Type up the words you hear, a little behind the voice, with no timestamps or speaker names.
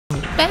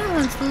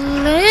Balance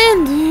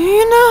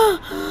landing.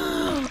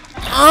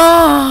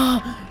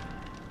 Ah.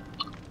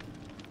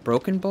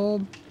 Broken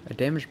bulb? A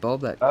damaged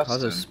bulb that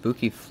causes a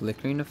spooky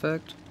flickering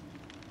effect?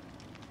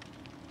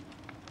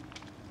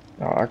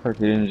 Oh, I act like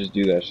we didn't just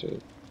do that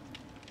shit.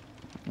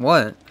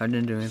 What? I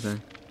didn't do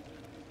anything.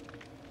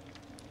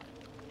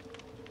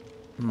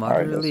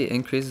 Moderately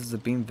increases the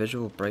beam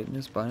visual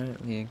brightness,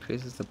 moderately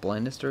increases the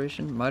blindness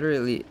duration,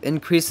 moderately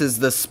increases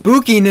the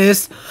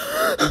spookiness.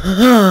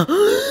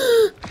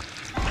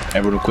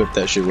 Everyone equip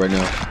that shit right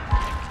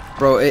now.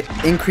 Bro, it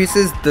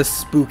increases the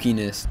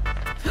spookiness.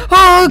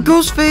 Oh,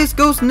 ghost face,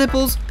 ghost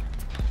nipples.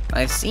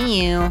 I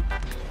see you.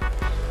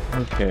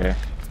 Okay.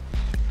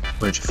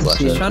 Where'd you flash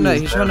He's at?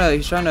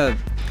 he's trying to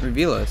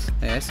reveal us.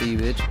 Hey, I see you,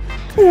 bitch.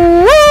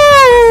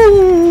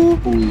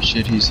 Holy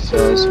shit, he's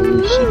fast.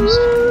 Holy shit, he's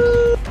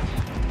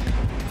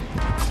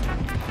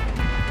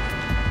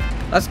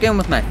Let's get him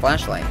with my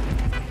flashlight.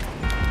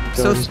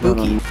 So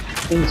spooky.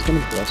 Things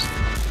gonna bless.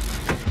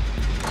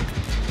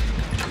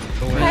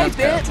 Hey,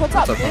 bitch, what's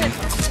up, bitch?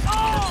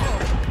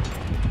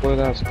 Boy,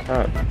 that was a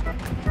cut.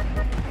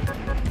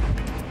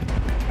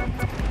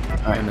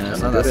 Alright, man,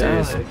 it's not that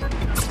serious.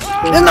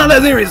 It's not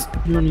that serious!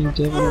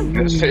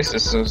 His face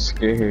is so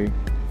scary.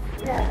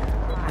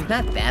 It's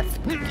not that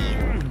spooky.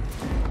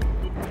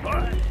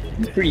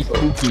 He's pretty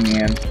spooky,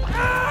 man.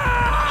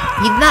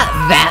 He's not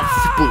that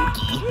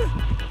spooky.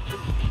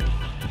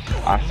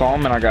 I saw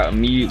him and I got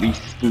immediately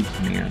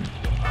spooked, man.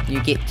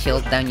 You get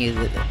chills down your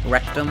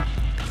rectum.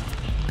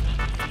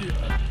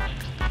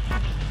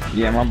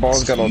 Yeah, my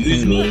balls got all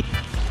tingly.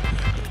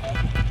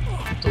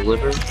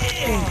 Deliver?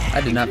 I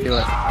did not feel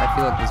like. I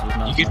feel like this was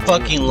not. You could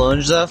fucking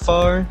lunge that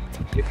far?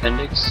 The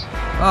appendix?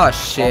 Oh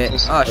shit!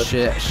 Oh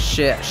shit!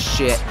 Shit!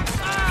 Shit!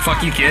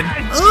 Fuck you, kid.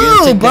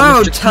 Oh,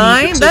 borrowed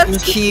time.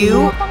 That's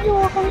cute.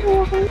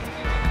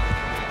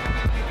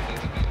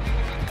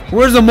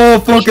 Where's the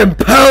motherfucking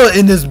pallet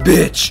in this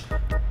bitch?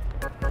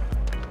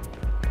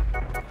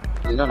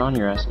 He's not on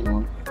your ass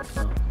anymore.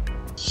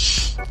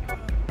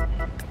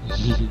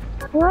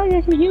 Alright,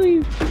 I can heal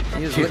you.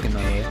 He was looking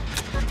at me.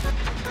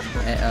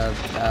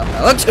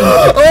 Alex.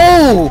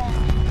 Oh!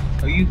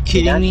 Are you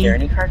kidding me?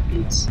 Any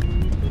heartbeats?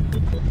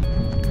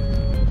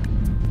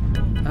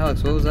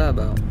 Alex, what was that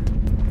about?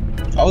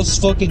 I was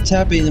fucking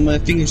tapping and my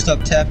finger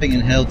stopped tapping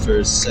and held for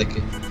a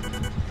second.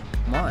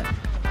 Why?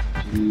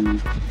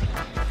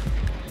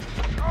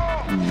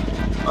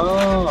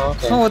 Oh,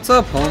 okay. Oh, what's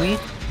up, homie?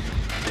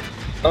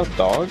 Oh,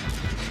 dog?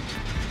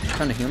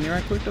 Trying to heal me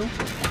right quick, though?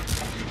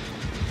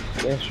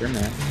 Yeah, sure,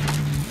 man.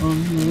 No,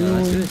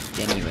 let's do this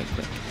Danny right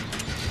quick.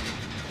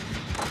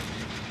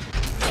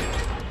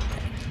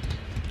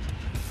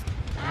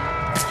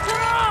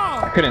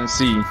 I couldn't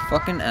see.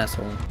 Fucking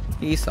asshole.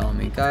 He saw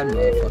me. God,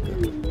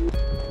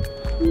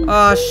 motherfucker.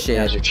 Oh shit.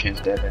 Now's your chance,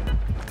 Devin.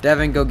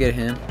 Devin, go get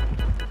him.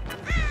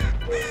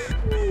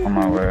 On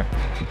my way.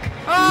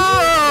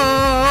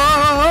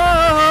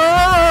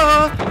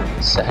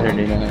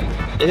 Saturday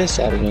night. It is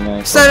Saturday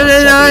night.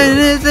 Saturday night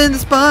is in the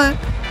spot.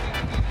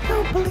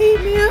 Don't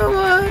believe me, I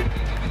won.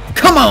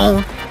 Come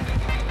on.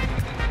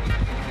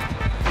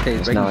 Okay,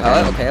 breaking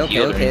pallet.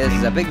 Okay. This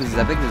is epic. This is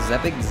epic. This is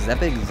epic. This is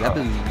epic. This is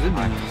epic.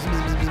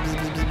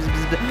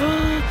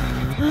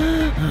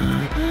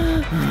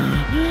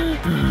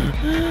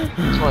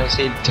 That's why I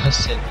say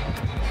Dustin.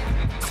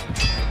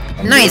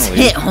 Nice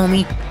hit,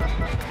 homie.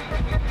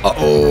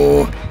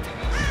 Uh-oh.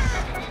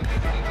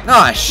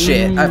 Ah,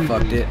 shit. I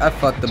fucked it. I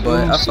fucked the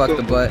butt. I fucked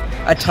the butt.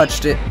 I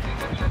touched it.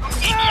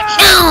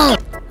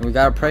 We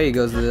gotta pray he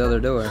goes to the other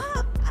door.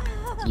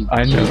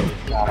 I know.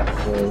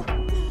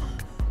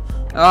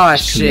 Oh,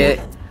 shit.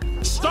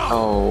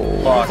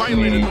 Oh, Fuck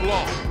me.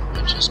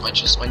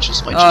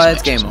 Oh,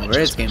 it's game over.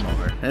 It's game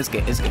over. It's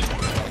game over. Is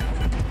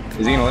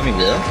he gonna let me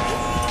go?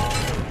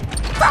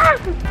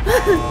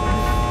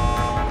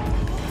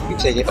 You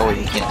take it. Oh,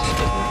 you can't take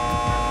it.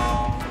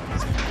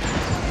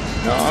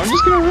 No, I'm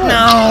just gonna run.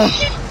 No.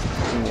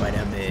 What a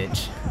bitch.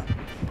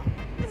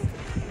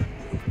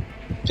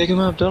 Pick him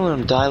up. Don't let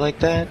him die like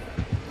that.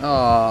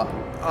 Oh.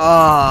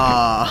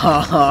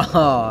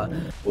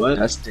 What?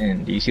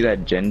 Dustin, do you see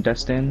that gen,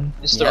 Dustin?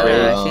 It's the Yeah,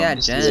 Wraith. I see that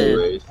It's gen. the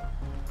Wraith.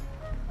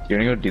 You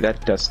wanna go do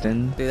that,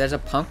 Dustin? Dude, there's a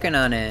pumpkin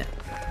on it.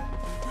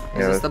 Is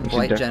Yeah, this the we should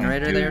blight definitely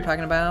generator do they were it.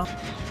 talking about?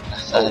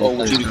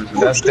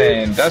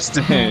 Dustin,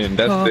 Dustin.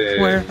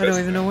 Where? I don't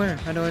even know where.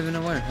 I don't even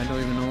know where. I don't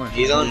even know where.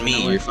 He's I don't on even me,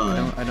 know where. you're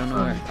fine. I don't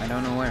know where. I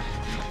don't know where.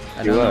 I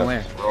You don't know left.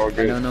 where. We're all I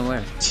good. don't know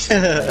where. I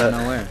don't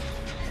know where.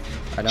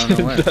 I don't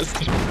know where.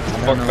 Dustin,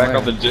 fuck know back where.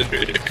 on the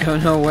generator. I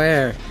don't know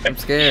where. I'm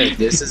scared.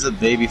 This is a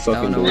baby I don't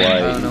fucking know where. I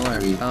Dwight. don't know where.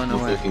 I don't know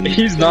where.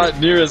 He's not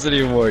near us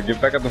anymore. Get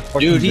back on the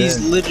fucking Dude, he's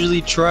gen.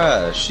 literally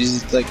trash.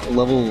 He's like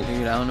level.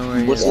 Dude, I don't know where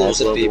he What's is.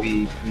 the lowest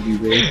baby?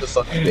 The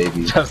fucking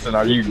baby. Justin,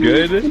 are you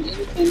good?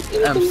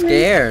 I'm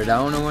scared. I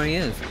don't know where he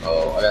is.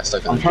 Oh, I got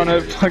stuck on I'm the trying to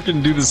generator.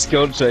 fucking do the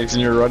skill checks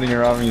and you're running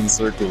around me in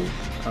circles.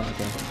 Oh,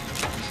 okay.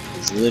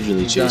 He's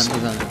literally He's done. chasing.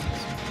 He's done.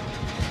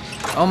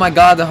 Oh my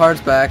god, the heart's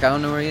back. I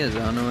don't know where he is. I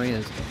don't know where he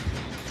is.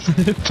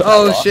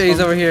 Oh shit, he's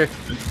over here.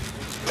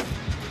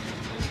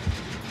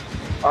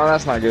 Oh,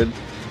 that's not good.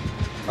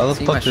 How the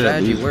See, my fuck did I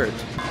strategy lose?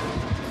 worked.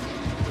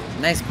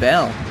 Nice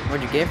bell.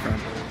 Where'd you get from?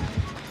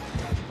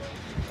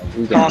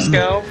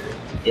 Costco.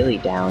 Dilly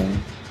Dally.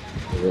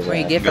 Where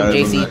you get from,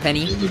 JC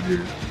Penny?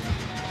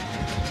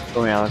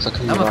 Oh yeah, Alex, I'll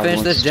come I'm gonna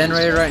finish this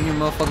generator. generator right in your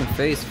motherfucking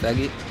face,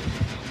 faggot.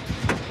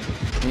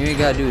 You ain't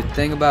gotta do a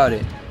thing about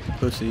it,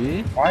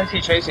 pussy. Why is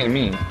he chasing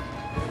me?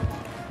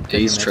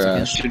 He's Mexican.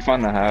 trash. Should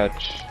find the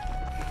hatch.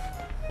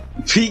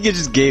 He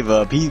just gave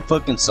up. He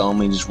fucking saw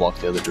me and just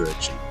walked the other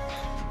direction.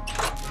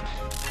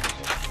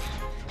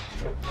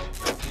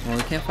 Well,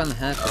 we can't find the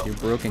hatch with your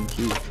broken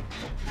key.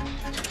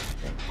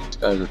 This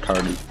guy's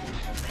retarded.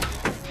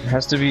 It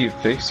has to be a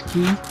fixed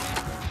key.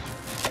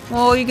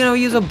 Well, you're gonna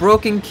use a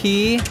broken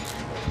key?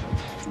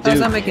 How does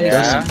that make any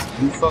yeah.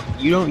 sense?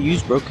 You don't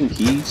use broken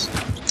keys?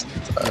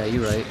 Yeah,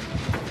 you're right.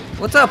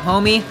 What's up,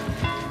 homie?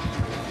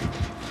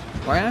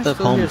 Why am I What's up,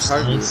 still here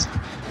homies?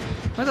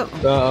 heartbeat? What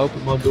the?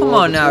 Open my door. Come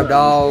on now,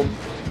 dog.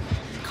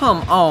 Come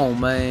on,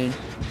 man.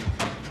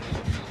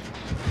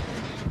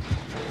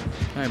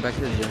 Alright, back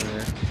to the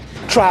generator.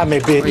 Try me,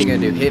 What are you baby. gonna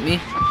do? Hit me?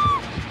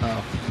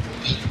 Oh.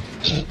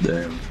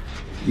 Damn.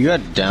 You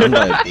got down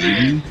by a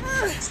baby?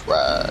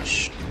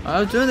 Trash. I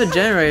was doing the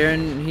generator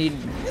and he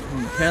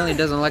apparently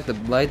doesn't like the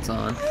lights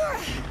on.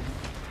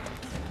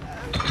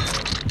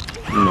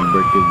 I'm gonna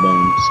break his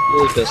bones.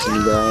 Really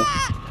pissing guy.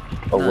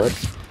 Oh what?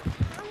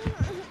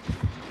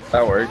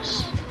 That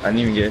works. I didn't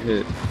even get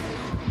hit.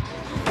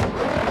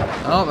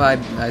 Oh,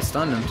 I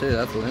stunned him too,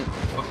 that's lit. He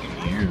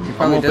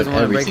probably I'm doesn't open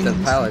want to break the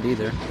everything. pallet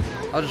either.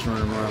 I'll just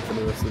run him around for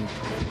the rest of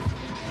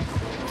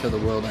till the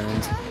world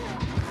ends.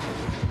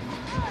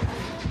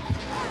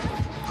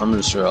 I'm gonna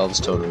destroy all his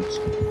totems.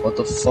 What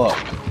the fuck?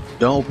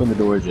 Don't open the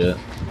doors yet.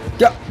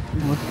 Yeah.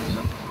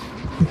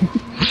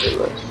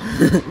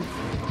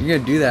 You're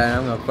gonna do that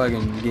and I'm gonna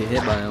fucking get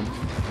hit by him.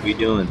 What are you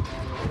doing?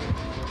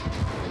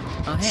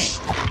 Oh hey.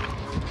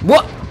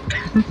 What?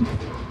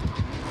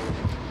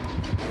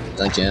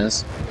 Thank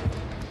Janice.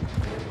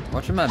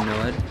 Watch him out,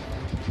 Noed.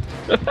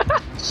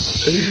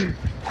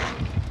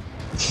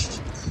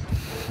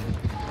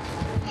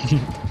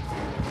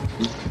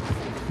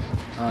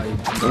 Oh, you Let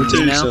me tell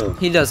you now? something.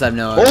 He does have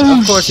no. Oh,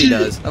 of course he shit.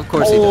 does. Of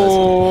course he does.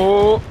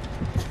 Oh, Of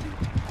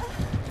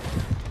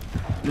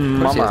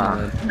course he has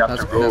Mama, Noed. got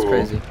That's to go.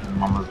 crazy.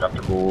 Mama's got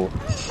to go.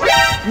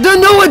 The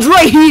Noed's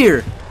right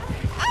here.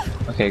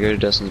 Okay, go to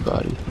Dustin's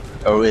body.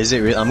 Oh, is it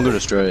real? I'm gonna go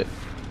destroy it.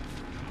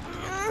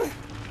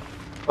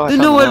 Oh, The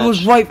Noed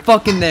was right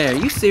fucking there.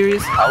 You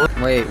serious?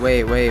 Wait.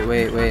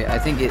 I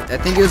think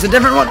it was a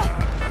different one.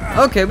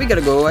 Okay, we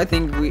gotta go. I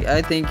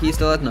think he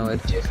still has Noed.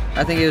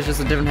 I think it was just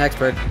a different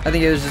expert.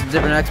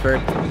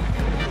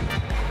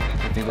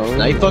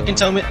 Now you fucking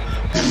tell me.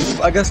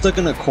 I got stuck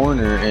in a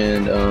corner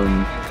and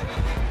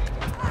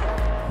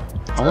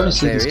I want to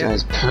see this there, yeah.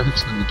 guy's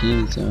perks in the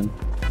gaming zone.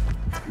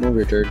 I'm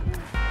over here, turd.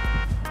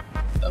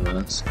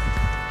 Dumbass.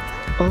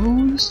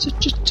 Oh, you're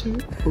such a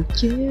turd. Oh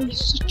yeah, you're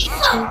such a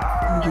turd.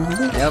 You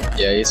look Yep.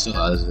 Yeah, he still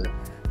has it.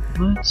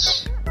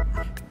 much.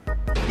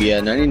 Yeah,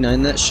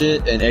 99 that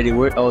shit. And Eddie,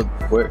 where? Oh,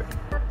 where?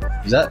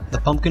 Is that the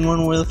pumpkin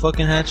one where the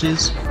fucking hatch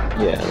is?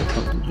 Yeah, the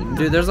pumpkin gin.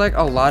 Dude, there's like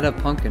a lot of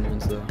pumpkin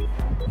ones though.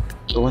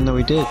 The one that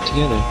we did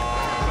together.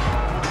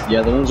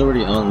 Yeah, the one's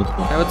already on with the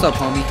Hey, what's up,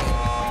 homie?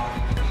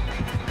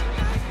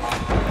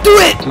 Do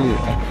it! Dude.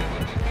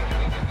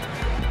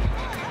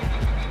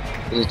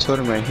 There's a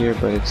totem right here,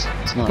 but it's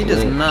not He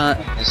does lit. not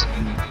It's-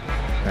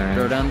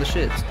 throw down the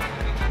shits.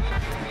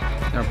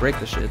 Or break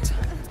the shits.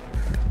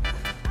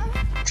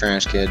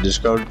 trash kid.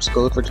 Just go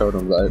look for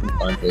totems. I can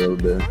find for a little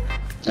bit.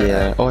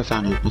 Yeah. Oh, I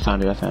found it.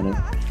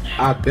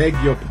 I beg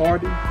your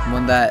pardon.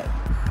 One that.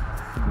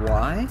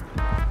 Why?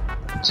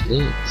 It's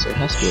lit, so it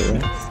has to be,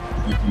 right?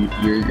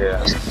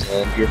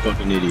 You're a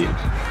fucking idiot.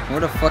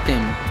 What a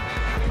fucking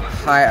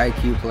high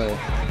IQ play.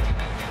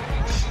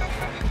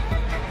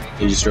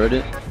 You destroyed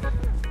it?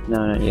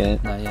 No, not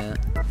yet. Not yet.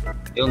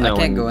 You'll I know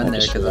can't when go in I there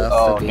just- because I'll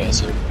Oh, still be. okay.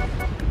 So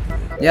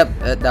Yep,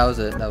 that was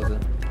it.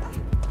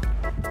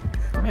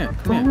 Come here.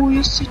 Oh,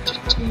 you're such a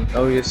turd.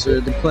 oh yes, sir.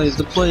 The plays.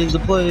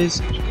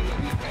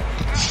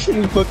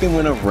 We fucking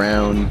went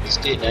around.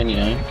 State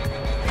 99.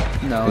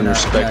 No, In not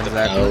respect of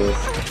exactly.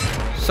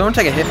 power. Someone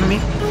take a hit from me?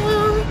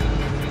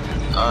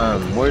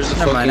 Where's the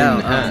Never fucking mind, I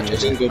don't hatch? need I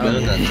didn't go it. down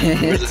Okay.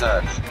 that. Where's the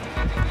hatch?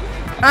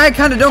 I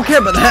kinda don't care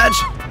about the hatch.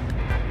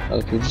 Oh,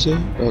 what did you say?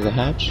 Oh, the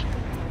hatch?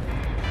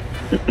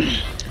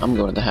 I'm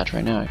going to the hatch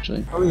right now,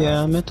 actually. Oh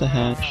yeah, I'm at the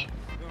hatch.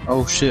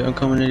 Oh shit, I'm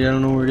coming in. I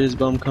don't know where it is,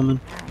 but I'm coming.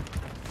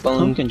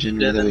 Pumpkin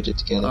generator that we did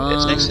together.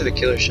 It's next to the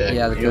killer shack.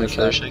 yeah, the You know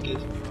killer what shack. is?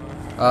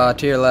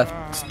 To your left,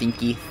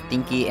 Stinky,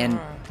 and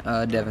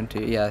Devin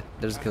too. Yeah,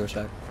 there's a killer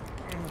shack.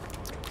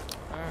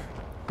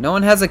 No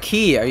one has a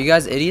key. Are you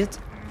guys idiots?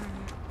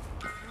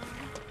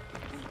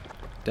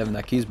 Devin,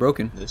 that key's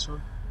broken. This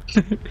one?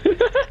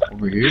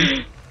 Over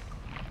here?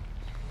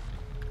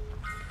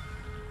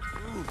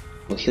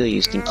 We'll heal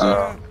you, Stinky.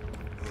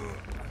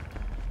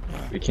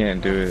 We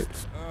can't do it.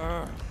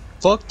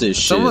 Fuck this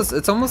shit.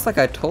 It's almost like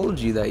I told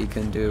you that you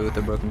couldn't do it with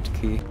a broken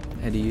key.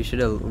 Eddie, you should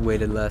have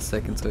waited last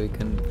second so you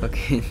can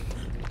fucking.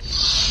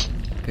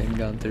 couldn't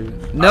gone through.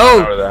 know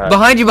No! that.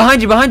 Behind you,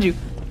 behind you, behind you!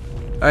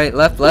 Alright,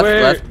 left, left,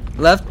 Where? left,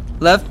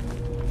 left, left.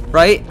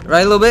 Right,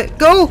 right a little bit.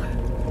 Go!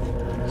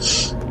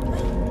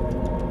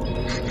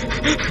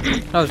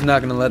 I was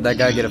not gonna let that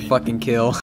guy get a fucking kill.